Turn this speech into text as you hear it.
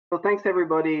So thanks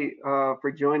everybody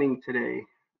for joining today.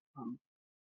 Um,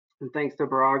 and thanks to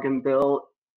Parag and Bill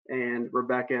and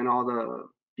Rebecca and all the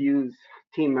Fuse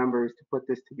team members to put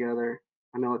this together.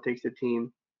 I know it takes a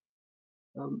team.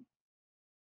 Um,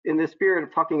 in the spirit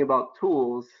of talking about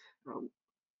tools, um,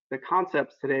 the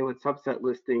concepts today with subset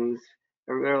listings,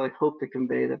 I really hope to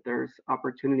convey that there's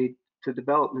opportunity to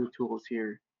develop new tools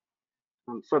here.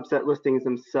 Subset listings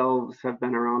themselves have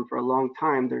been around for a long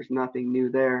time. There's nothing new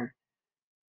there,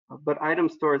 but item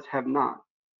stores have not.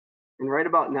 And right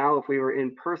about now, if we were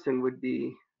in person, would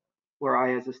be where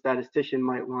I, as a statistician,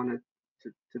 might want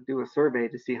to do a survey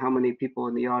to see how many people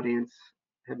in the audience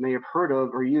may have heard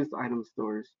of or used item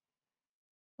stores.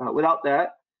 Without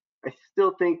that, I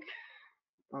still think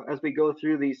as we go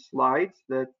through these slides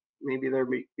that maybe there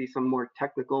may be some more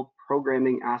technical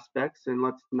programming aspects, and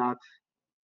let's not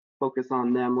focus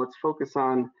on them. Let's focus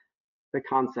on the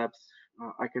concepts.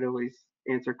 I could always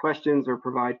answer questions or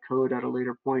provide code at a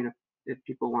later point if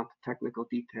people want the technical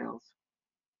details.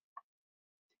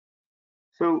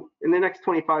 So in the next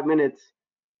 25 minutes,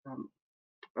 um,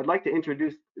 I'd like to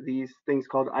introduce these things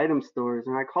called item stores,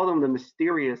 and I call them the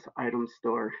mysterious item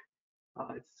store.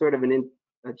 It's sort of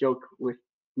a joke with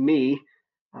me.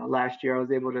 Last year, I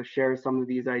was able to share some of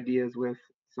these ideas with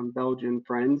some Belgian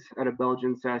friends at a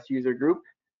Belgian SaaS user group,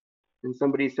 and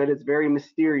somebody said it's very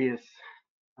mysterious.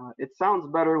 It sounds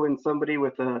better when somebody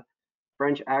with a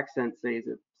French accent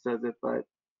says it, but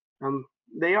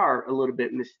they are a little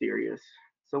bit mysterious.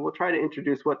 So we'll try to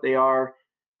introduce what they are,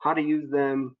 how to use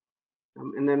them,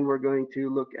 and then we're going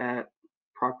to look at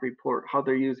proc report, how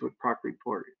they're used with proc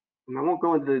report. And I won't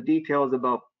go into the details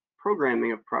about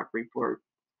programming of proc report.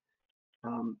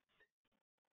 Um,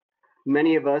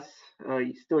 Many of us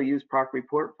still use proc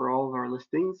report for all of our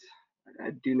listings.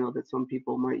 I do know that some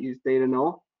people might use data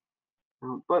null,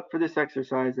 but for this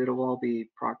exercise, it'll all be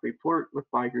proc report with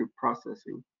by group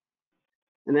processing.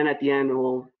 And then at the end,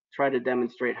 we'll try to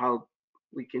demonstrate how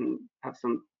we can have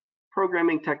some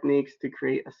programming techniques to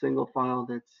create a single file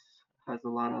that has a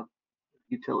lot of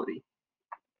utility.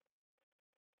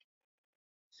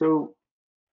 So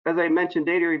as I mentioned,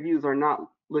 data reviews are not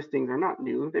listings are not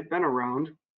new. They've been around.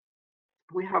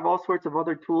 We have all sorts of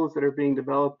other tools that are being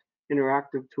developed,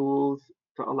 interactive tools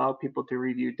to allow people to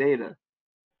review data.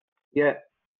 Yet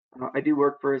I do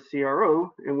work for a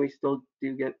CRO, and we still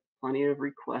do get plenty of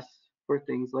requests for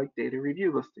things like data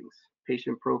review listings,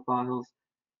 patient profiles.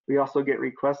 We also get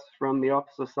requests from the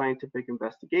Office of Scientific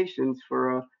Investigations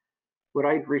for what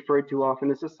I refer to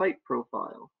often as a site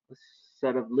profile, a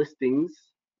set of listings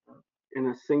in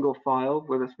a single file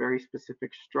with a very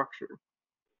specific structure.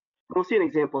 We'll see an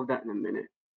example of that in a minute.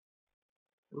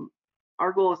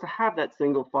 Our goal is to have that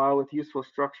single file with useful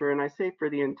structure, and I say for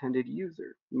the intended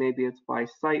user. Maybe it's by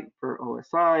site for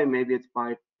OSI, maybe it's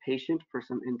by patient for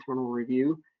some internal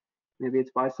review, maybe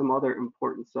it's by some other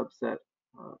important subset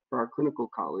for our clinical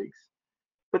colleagues.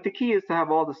 But the key is to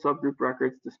have all the subgroup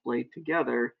records displayed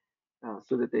together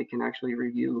so that they can actually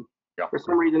review. Yeah. For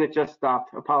some reason, it just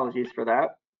stopped. Apologies for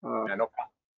that. Yeah, no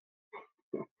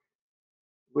problem.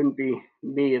 Wouldn't be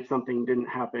me if something didn't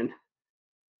happen.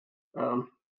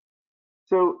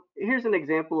 So here's an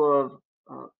example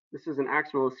of, this is an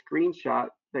actual screenshot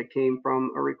that came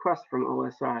from a request from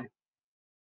OSI.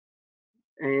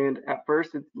 And at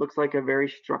first, it looks like a very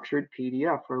structured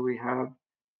PDF where we have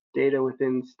data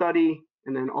within study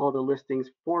and then all the listings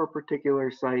for a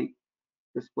particular site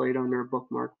displayed under a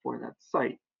bookmark for that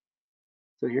site.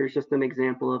 So here's just an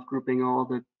example of grouping all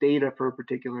the data for a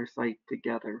particular site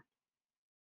together.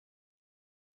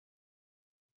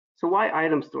 So why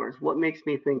item stores? What makes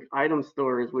me think item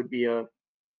stores would be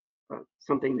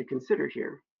something to consider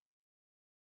here?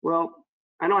 Well,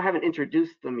 I know I haven't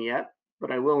introduced them yet,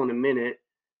 but I will in a minute.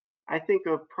 I think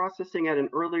of processing at an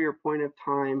earlier point of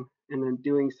time and then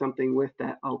doing something with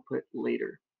that output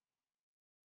later.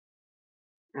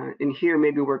 And here,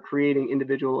 maybe we're creating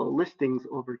individual listings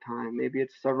over time. Maybe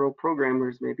it's several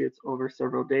programmers, maybe it's over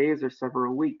several days or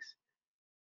several weeks.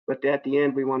 But at the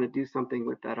end, we want to do something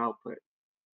with that output.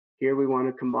 Here, we want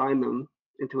to combine them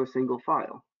into a single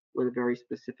file with a very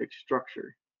specific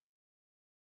structure.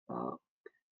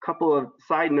 Couple of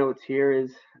side notes here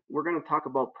is we're going to talk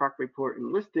about proc report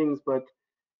and listings, but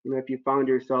if you found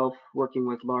yourself working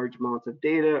with large amounts of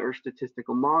data or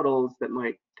statistical models that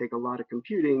might take a lot of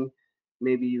computing,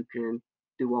 maybe you can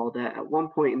do all that at one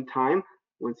point in time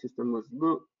when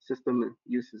system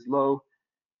use is low,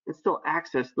 and still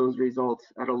access those results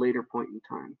at a later point in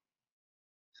time.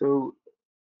 So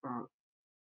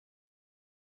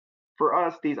for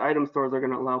us, these item stores are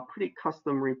going to allow pretty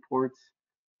custom reports,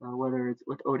 whether it's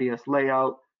with ODS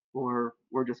layout or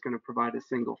we're just going to provide a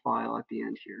single file at the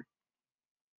end here.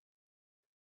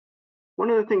 One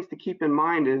of the things to keep in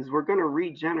mind is we're going to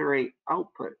regenerate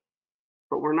output,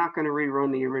 but we're not going to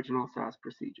rerun the original SAS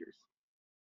procedures.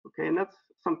 Okay, and that's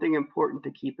something important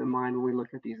to keep in mind when we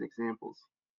look at these examples.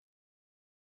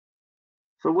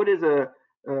 So what is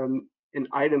an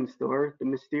item store, the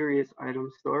mysterious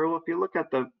item store? Well, if you look at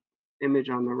the image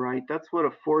on the right, that's what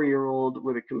a 4-year-old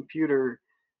with a computer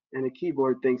and a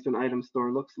keyboard thinks an item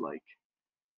store looks like.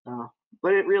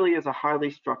 But it really is a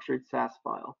highly structured SAS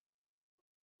file.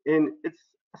 And it's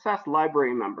a SAS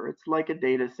library member. It's like a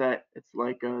data set. It's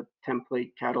like a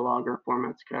template catalog or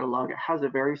formats catalog. It has a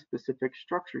very specific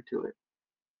structure to it.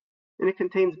 And it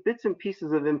contains bits and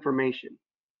pieces of information.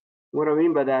 What I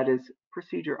mean by that is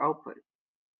procedure output.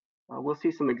 We'll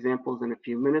see some examples in a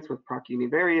few minutes with proc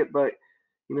univariate, but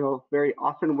very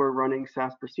often we're running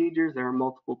SAS procedures. There are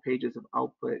multiple pages of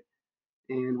output.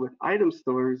 And with item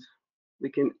stores, we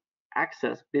can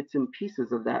access bits and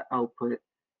pieces of that output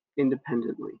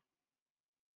independently.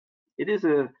 It is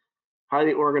a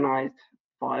highly organized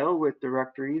file with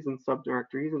directories and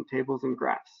subdirectories and tables and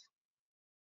graphs.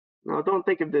 Now, don't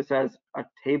think of this as a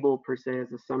table per se,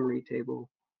 as a summary table.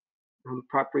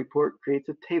 Proc report creates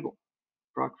a table.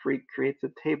 Proc freak creates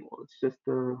a table. It's just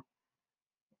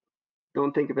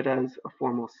don't think of it as a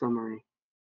formal summary.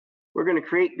 We're going to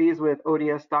create these with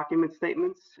ODS document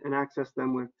statements and access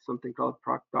them with something called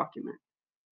proc document.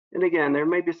 And again, there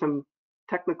may be some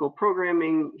technical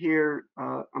programming here.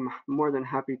 I'm more than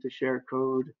happy to share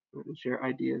code and share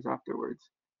ideas afterwards,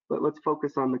 but let's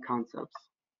focus on the concepts.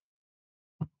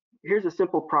 Here's a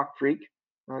simple proc freak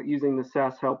using the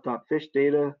SAS help.fish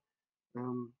data.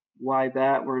 Why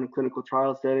that? We're in a clinical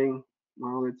trial setting.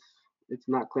 Well, it's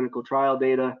not clinical trial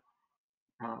data,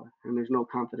 and there's no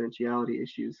confidentiality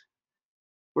issues.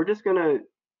 We're just going to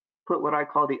put what I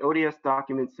call the ODS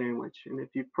document sandwich. And if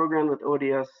you've programmed with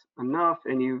ODS enough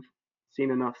and you've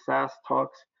seen enough SAS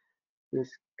talks, this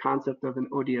concept of an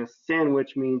ODS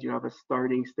sandwich means you have a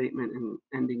starting statement and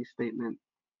ending statement.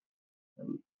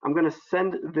 I'm going to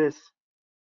send this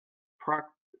proc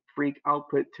freak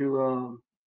output to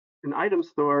an item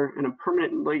store in a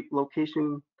permanent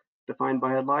location defined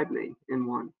by a lib name in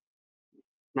one.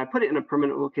 And I put it in a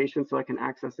permanent location so I can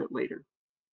access it later.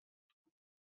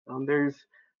 There's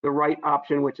the write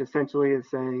option, which essentially is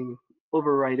saying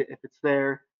overwrite it if it's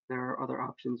there. There are other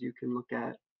options you can look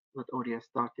at with ODS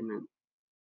document.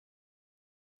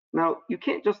 Now, you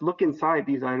can't just look inside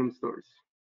these item stores,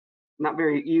 not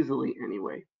very easily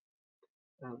anyway.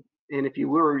 And if you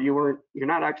were, you're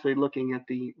not actually looking at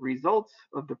the results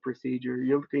of the procedure.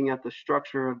 You're looking at the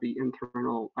structure of the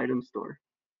internal item store.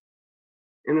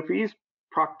 And if we use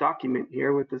proc document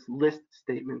here with this list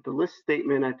statement, the list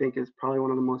statement I think is probably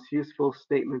one of the most useful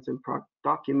statements in proc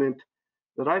document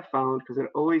that I've found, because it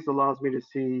always allows me to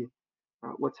see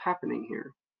what's happening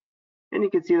here. And you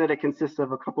can see that it consists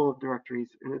of a couple of directories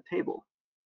and a table.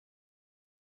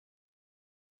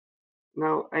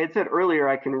 Now, I had said earlier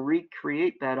I can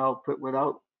recreate that output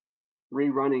without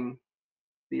rerunning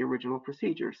the original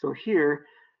procedure. So here,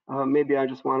 maybe I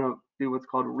just want to do what's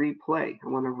called replay. I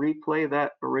want to replay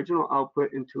that original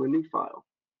output into a new file.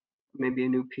 Maybe a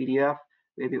new PDF,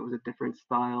 maybe it was a different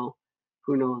style,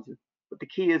 who knows. But the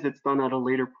key is it's done at a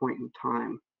later point in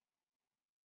time.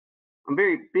 I'm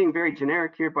being very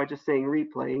generic here by just saying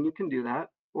replay, and you can do that,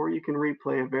 or you can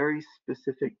replay a very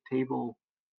specific table,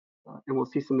 and we'll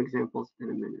see some examples in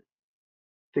a minute.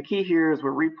 The key here is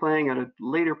we're replaying at a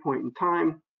later point in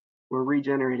time, we're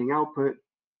regenerating output,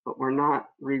 but we're not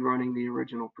rerunning the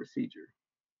original procedure.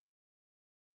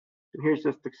 And here's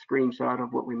just a screenshot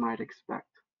of what we might expect.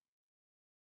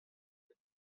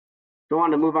 Go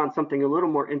on to move on something a little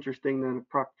more interesting than a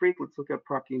proc freak. Let's look at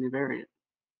proc univariate.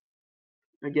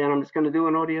 Again, I'm just going to do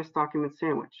an ODS document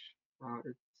sandwich.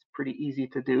 It's pretty easy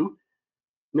to do.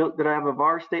 Note that I have a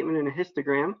var statement and a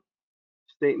histogram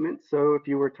statement. So if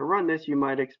you were to run this, you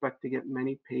might expect to get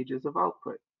many pages of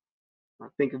output.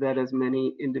 Think of that as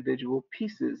many individual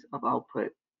pieces of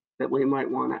output that we might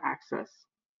want to access.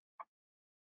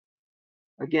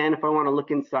 Again, if I want to look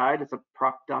inside, it's a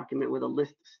proc document with a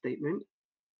list statement.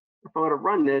 If I were to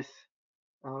run this,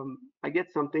 I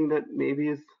get something that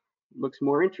maybe looks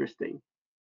more interesting.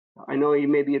 I know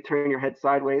maybe you turn your head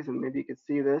sideways and maybe you could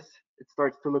see this. It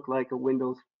starts to look like a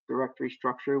Windows directory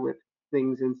structure with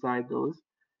things inside those,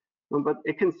 but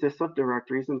it consists of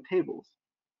directories and tables.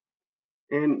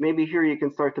 And maybe here you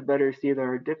can start to better see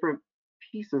there are different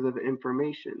pieces of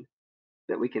information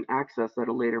that we can access at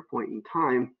a later point in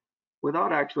time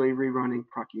without actually rerunning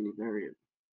proc univariate.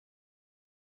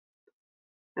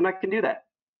 And I can do that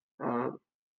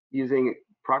using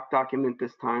proc document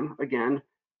this time, again,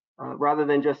 rather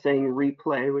than just saying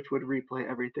replay, which would replay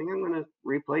everything, I'm going to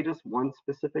replay just one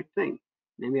specific thing.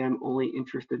 Maybe I'm only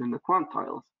interested in the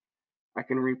quantiles. I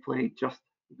can replay just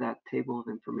that table of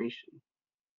information.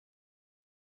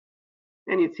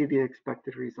 And you'd see the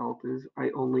expected result is I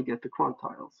only get the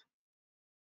quantiles.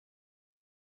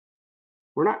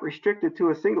 We're not restricted to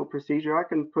a single procedure. I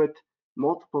can put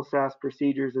multiple SAS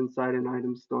procedures inside an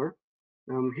item store.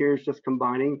 Here's just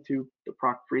combining to the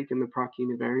proc freak and the proc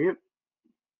univariate.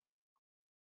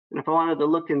 And if I wanted to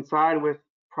look inside with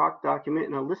proc document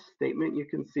and a list statement, you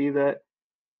can see that,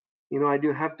 I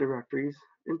do have directories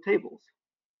and tables.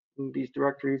 And these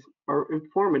directories are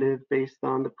informative based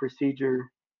on the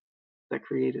procedure that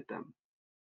created them.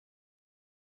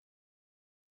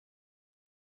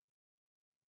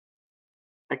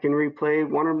 I can replay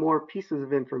one or more pieces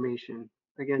of information,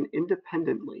 again,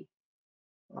 independently.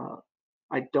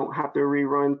 I don't have to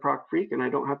rerun proc freak and I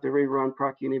don't have to rerun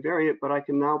proc univariate, but I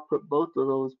can now put both of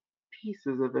those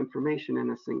pieces of information in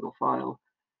a single file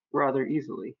rather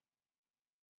easily.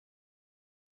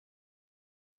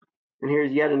 And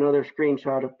here's yet another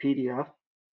screenshot of PDF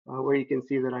where you can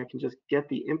see that I can just get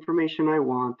the information I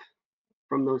want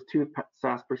from those two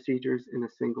SAS procedures in a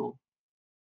single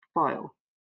file.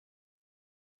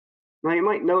 Now you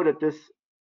might note at this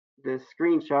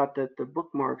screenshot that the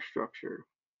bookmark structure,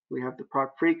 we have the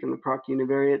proc freak and the proc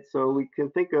univariate, so we can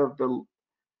think of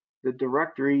the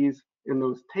directories in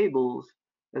those tables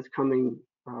as coming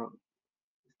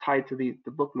tied to the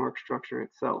bookmark structure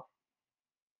itself.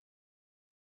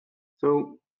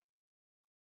 So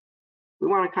we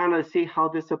want to kind of see how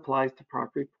this applies to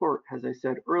proc report. As I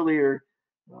said earlier,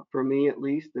 for me at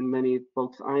least, and many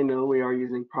folks I know, we are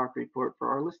using proc report for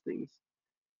our listings.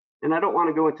 And I don't want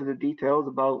to go into the details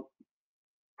about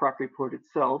proc report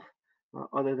itself,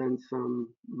 other than some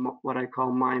what I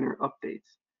call minor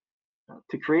updates.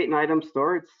 To create an item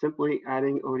store, it's simply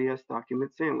adding ODS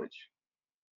document sandwich.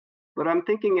 But I'm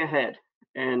thinking ahead,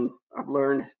 and I've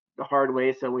learned the hard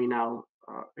way, so we now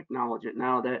acknowledge it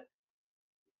now, that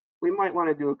we might want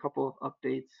to do a couple of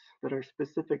updates that are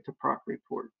specific to proc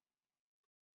report.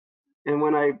 And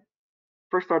when I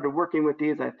first started working with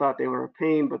these, I thought they were a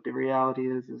pain, but the reality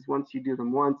is once you do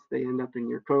them once, they end up in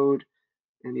your code,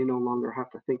 and you no longer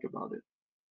have to think about it.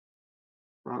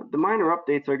 The minor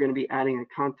updates are going to be adding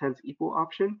a contents equal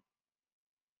option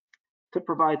to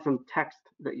provide some text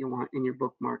that you want in your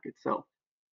bookmark itself.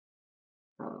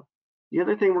 The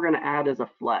other thing we're going to add is a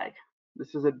flag.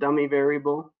 This is a dummy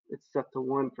variable. It's set to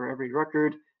 1 for every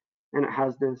record, and it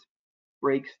has this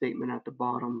break statement at the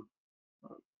bottom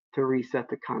to reset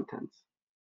the contents.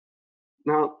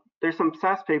 Now, there's some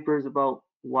SAS papers about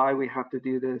why we have to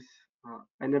do this.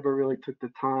 I never really took the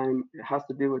time. It has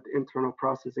to do with internal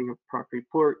processing of proc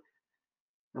report.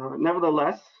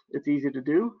 Nevertheless, it's easy to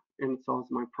do and it solves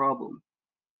my problem.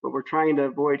 What we're trying to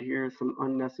avoid here is some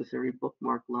unnecessary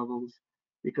bookmark levels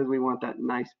because we want that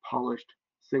nice polished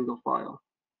single file.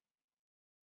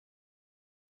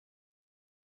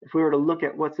 If we were to look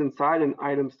at what's inside an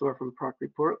item store from proc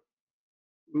report,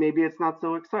 maybe it's not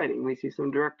so exciting. We see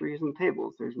some directories and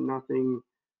tables. There's nothing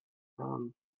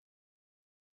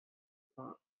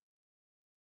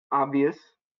obvious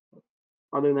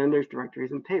other than there's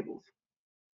directories and tables.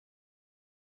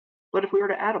 But if we were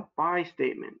to add a by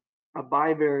statement, a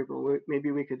by variable,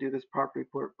 maybe we could do this proc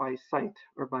report by site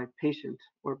or by patient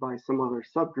or by some other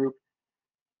subgroup,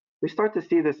 we start to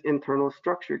see this internal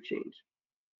structure change.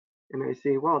 And I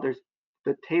say, well, there's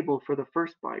the table for the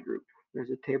first by group.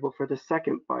 There's a table for the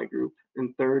second by group,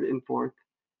 and third and fourth,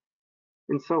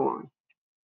 and so on.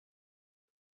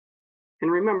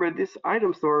 And remember, this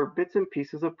item store are bits and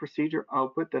pieces of procedure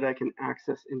output that I can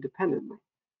access independently.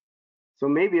 So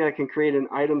maybe I can create an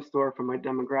item store for my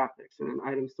demographics and an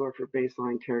item store for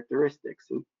baseline characteristics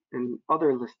and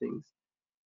other listings.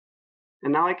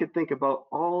 And now I could think about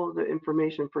all the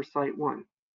information for site 1,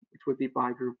 which would be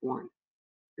by group 1,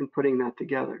 and putting that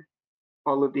together.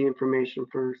 All of the information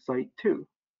for site 2,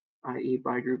 i.e.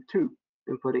 by group 2,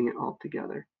 and putting it all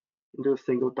together into a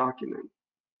single document.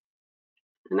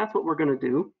 And that's what we're going to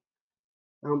do.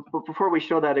 But before we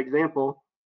show that example,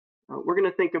 we're going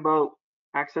to think about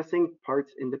accessing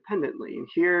parts independently. And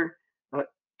here,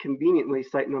 conveniently,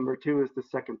 site number 2 is the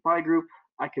second by group.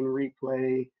 I can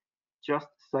replay just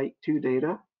site 2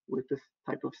 data with this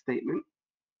type of statement.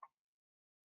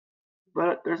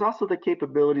 But there's also the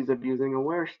capabilities of using a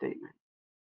where statement.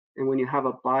 And when you have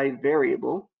a by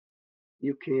variable,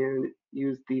 you can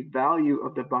use the value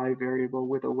of the by variable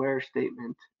with a where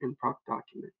statement in proc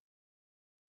document.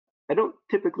 I don't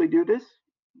typically do this,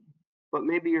 but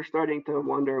maybe you're starting to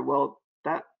wonder, well,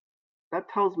 that that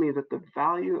tells me that the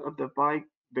value of the by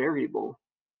variable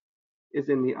is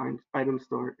in the item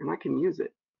store, and I can use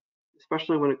it,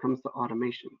 especially when it comes to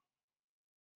automation.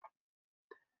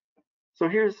 So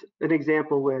here's an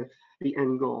example with the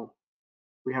end goal.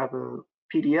 We have a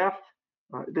PDF.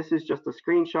 This is just a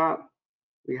screenshot.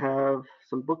 We have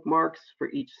some bookmarks for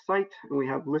each site, and we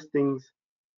have listings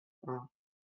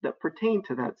that pertain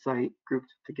to that site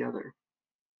grouped together.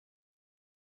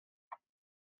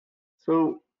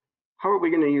 So how are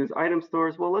we going to use item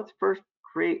stores? Well, let's first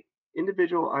create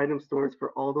individual item stores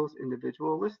for all those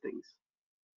individual listings.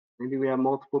 Maybe we have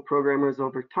multiple programmers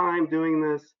over time doing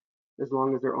this, as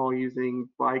long as they're all using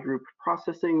by group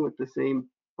processing with the same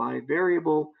by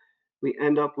variable, we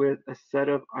end up with a set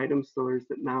of item stores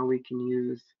that now we can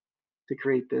use to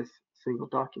create this single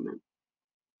document.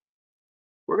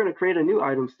 We're going to create a new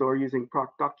item store using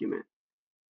proc document.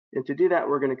 And to do that,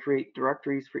 we're going to create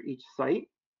directories for each site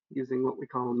using what we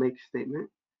call a make statement.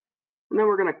 And then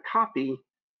we're going to copy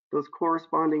those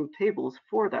corresponding tables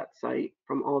for that site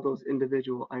from all those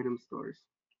individual item stores.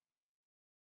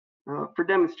 For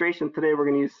demonstration today, we're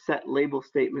going to use set label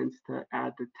statements to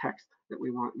add the text that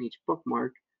we want in each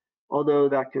bookmark, although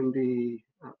that can be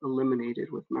eliminated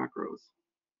with macros.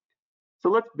 So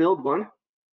let's build one.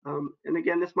 And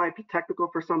again, this might be technical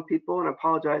for some people, and I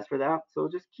apologize for that. So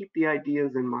just keep the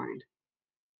ideas in mind.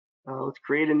 Let's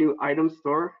create a new item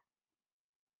store.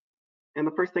 And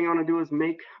the first thing I want to do is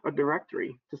make a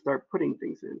directory to start putting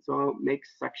things in. So I'll make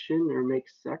section or make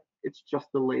sec. It's just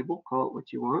a label, call it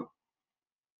what you want.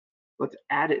 Let's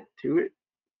add it to it,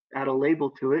 add a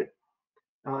label to it.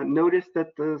 Notice that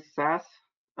the SAS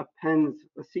appends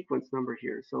a sequence number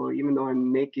here. So even though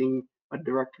I'm making a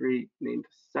directory named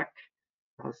sec,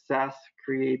 SAS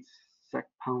creates sec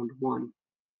 #1.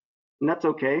 And that's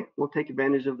okay. We'll take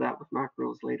advantage of that with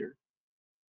macros later.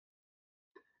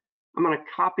 I'm going to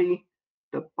copy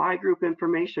the by group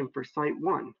information for site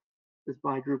 1, this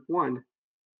by group 1,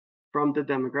 from the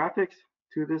demographics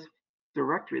to this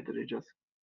directory that I just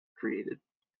created.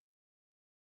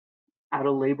 Add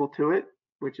a label to it,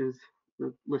 which is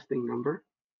the listing number.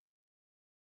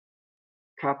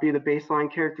 Copy the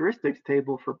baseline characteristics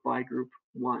table for by group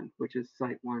 1, which is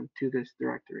site 1, to this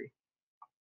directory.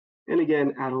 And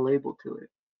again, add a label to it.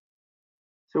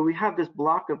 So we have this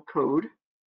block of code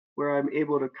where I'm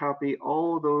able to copy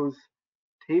all those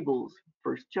tables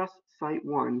for just site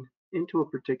 1 into a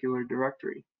particular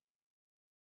directory.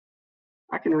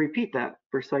 I can repeat that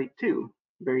for site 2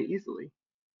 very easily.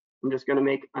 I'm just going to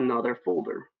make another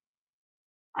folder.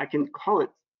 I can call it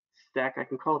stack, I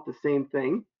can call it the same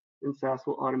thing, and SAS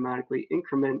will automatically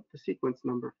increment the sequence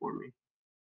number for me.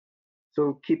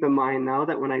 So keep in mind now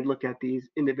that when I look at these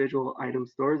individual item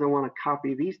stores, I want to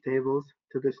copy these tables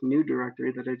to this new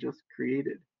directory that I just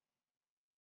created.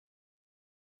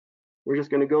 We're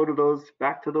just going to go to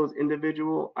back to those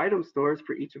individual item stores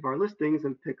for each of our listings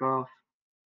and pick off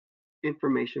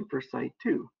information for site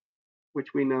 2,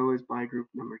 which we know is by group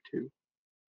number 2.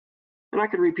 And I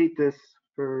could repeat this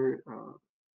for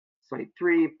site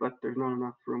 3, but there's not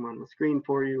enough room on the screen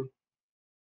for you.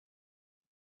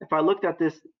 If I looked at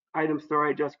this item store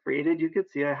I just created, you could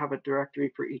see I have a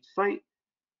directory for each site,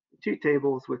 2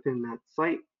 tables within that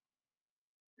site.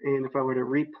 And if I were to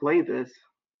replay this,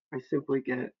 I simply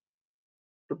get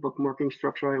the bookmarking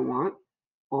structure I want,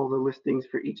 all the listings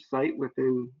for each site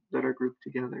within that are grouped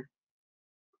together.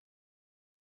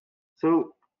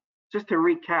 So just to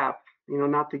recap,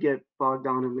 not to get bogged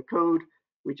down in the code,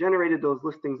 we generated those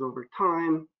listings over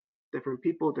time, different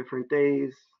people, different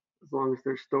days, as long as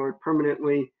they're stored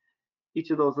permanently. Each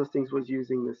of those listings was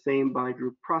using the same by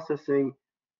group processing,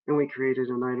 and we created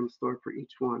an item store for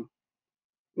each one.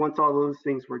 Once all those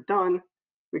things were done,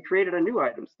 we created a new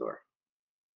item store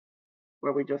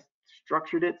where we just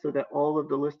structured it so that all of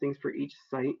the listings for each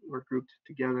site were grouped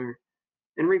together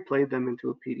and replayed them into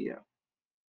a PDF.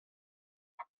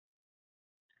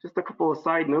 Just a couple of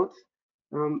side notes.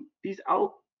 These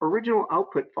original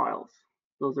output files,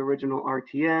 those original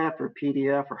RTF or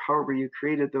PDF or however you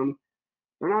created them,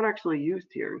 they're not actually used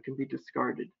here and can be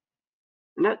discarded.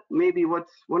 And that may be one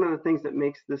of the things that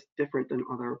makes this different than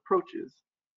other approaches.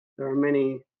 There are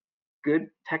many good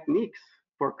techniques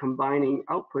for combining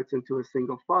outputs into a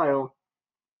single file.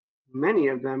 Many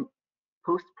of them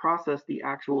post-process the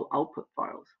actual output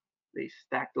files. They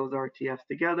stack those RTFs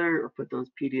together or put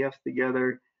those PDFs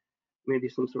together, maybe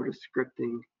some sort of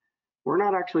scripting. We're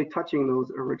not actually touching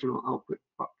those original output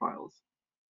files.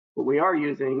 What we are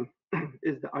using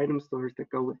is the item stores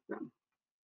that go with them.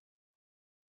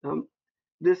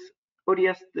 This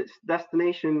ODS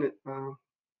destination,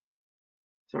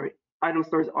 item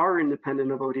stores are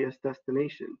independent of ODS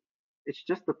destination. It's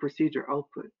just the procedure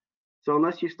output. So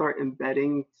unless you start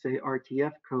embedding, say,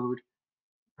 RTF code,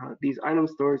 these item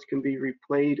stores can be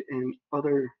replayed in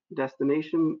other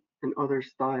destination and other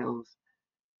styles.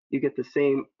 You get the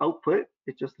same output,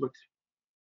 it just looks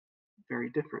very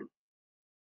different.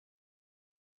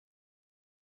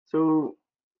 So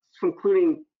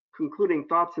concluding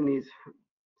thoughts in these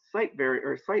site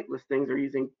listings or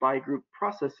using by group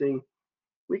processing,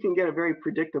 we can get a very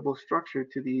predictable structure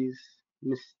to these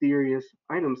mysterious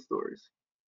item stores.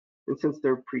 And since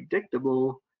they're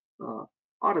predictable,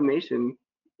 automation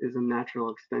is a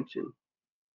natural extension.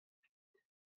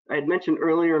 I had mentioned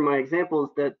earlier in my examples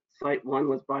that site 1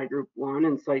 was by group 1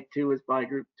 and site 2 was by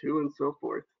group 2 and so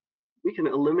forth. We can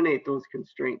eliminate those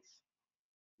constraints.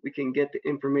 We can get the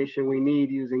information we need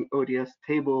using ODS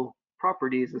table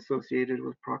properties associated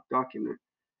with proc document.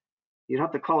 You'd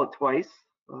have to call it twice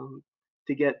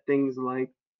to get things like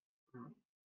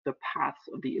the paths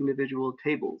of the individual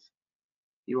tables.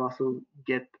 You also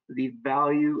get the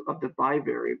value of the by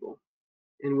variable.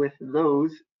 And with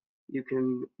those, you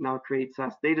can now create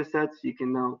SAS data sets. You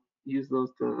can now use those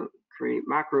to create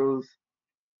macros,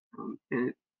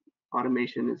 and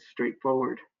automation is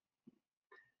straightforward.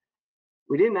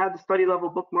 We didn't add the study level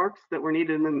bookmarks that were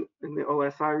needed in the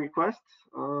OSI requests.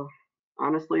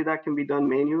 Honestly, that can be done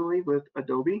manually with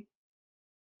Adobe.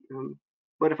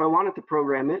 But if I wanted to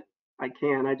program it, I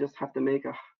can. I just have to make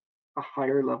a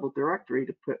higher level directory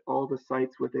to put all the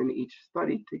sites within each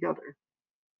study together.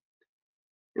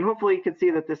 And hopefully you can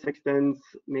see that this extends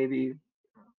maybe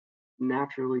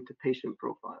naturally to patient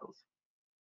profiles.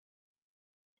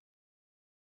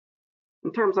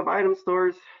 In terms of item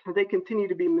stores, they continue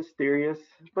to be mysterious,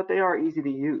 but they are easy to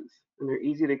use, and they're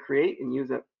easy to create and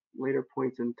use at later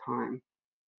points in time.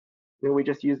 We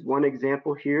just used one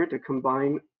example here to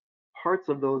combine parts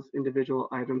of those individual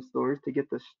item stores to get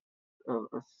this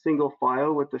a single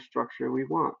file with the structure we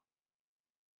want.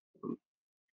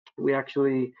 We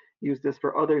actually use this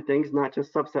for other things, not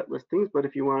just subset listings, but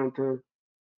if you wanted to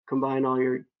combine all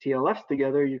your TLFs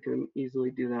together, you can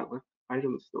easily do that with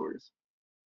item stores.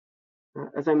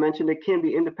 As I mentioned, it can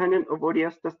be independent of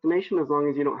ODS destination as long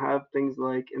as you don't have things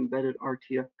like embedded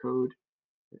RTF code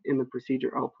in the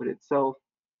procedure output itself.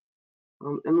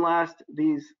 And last,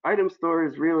 these item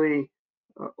stores really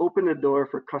open the door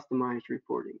for customized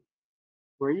reporting,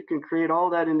 where you can create all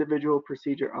that individual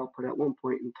procedure output at one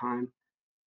point in time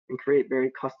and create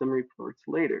very custom reports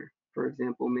later. For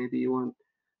example, maybe you want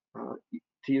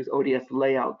to use ODS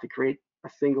layout to create a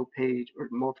single page or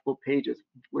multiple pages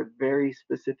with very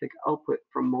specific output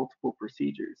from multiple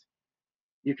procedures.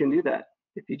 You can do that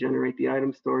if you generate the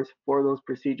item stores for those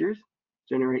procedures,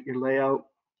 generate your layout,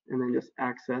 and then just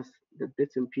access the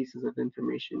bits and pieces of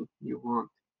information you want.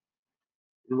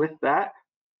 And with that,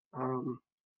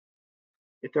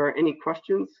 if there are any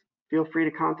questions, feel free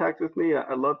to contact with me.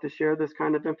 I love to share this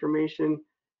kind of information.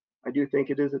 I do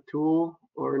think it is a tool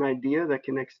or an idea that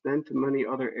can extend to many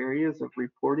other areas of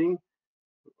reporting.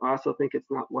 I also think it's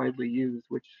not widely used,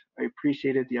 which I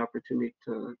appreciated the opportunity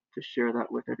to share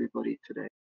that with everybody today.